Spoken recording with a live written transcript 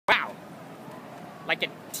like a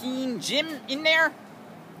teen gym in there?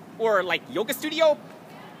 Or like yoga studio?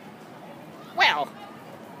 Well,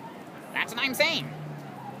 that's what I'm saying.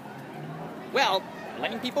 Well,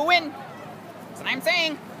 letting people win. That's what I'm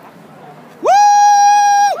saying. Woo!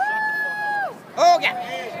 Oh yeah.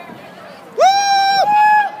 Woo!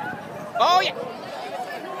 Oh yeah.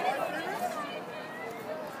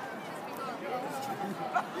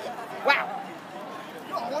 Wow.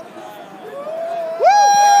 Woo!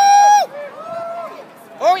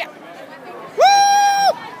 Oh yeah. Woo!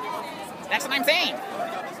 That's what I'm saying.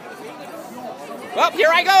 Well, here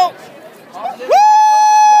I go. Woo!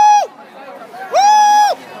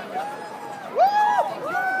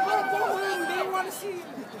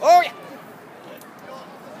 Oh yeah.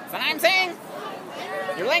 That's what I'm saying.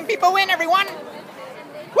 You're letting people win, everyone.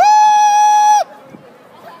 Woo!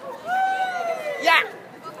 Yeah.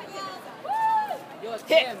 Yo,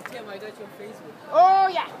 Hit. Tim, I got your Facebook. Oh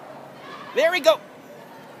yeah. There we go.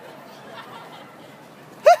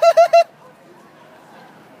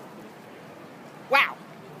 Wow.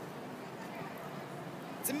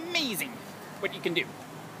 It's amazing what you can do.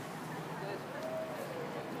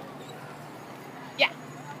 Yeah.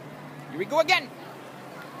 Here we go again.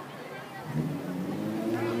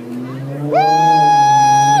 Woo!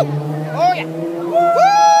 Oh yeah. Woo!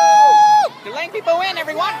 You're letting people win,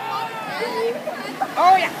 everyone.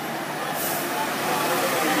 Oh yeah.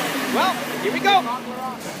 Well, here we go.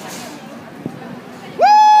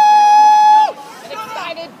 Woo! Get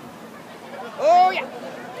excited. Oh yeah.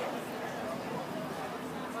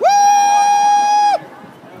 Woo!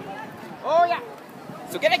 Oh yeah.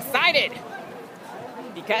 So get excited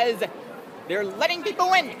because they're letting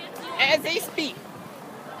people win as they speak.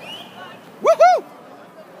 Woohoo!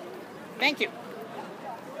 Thank you.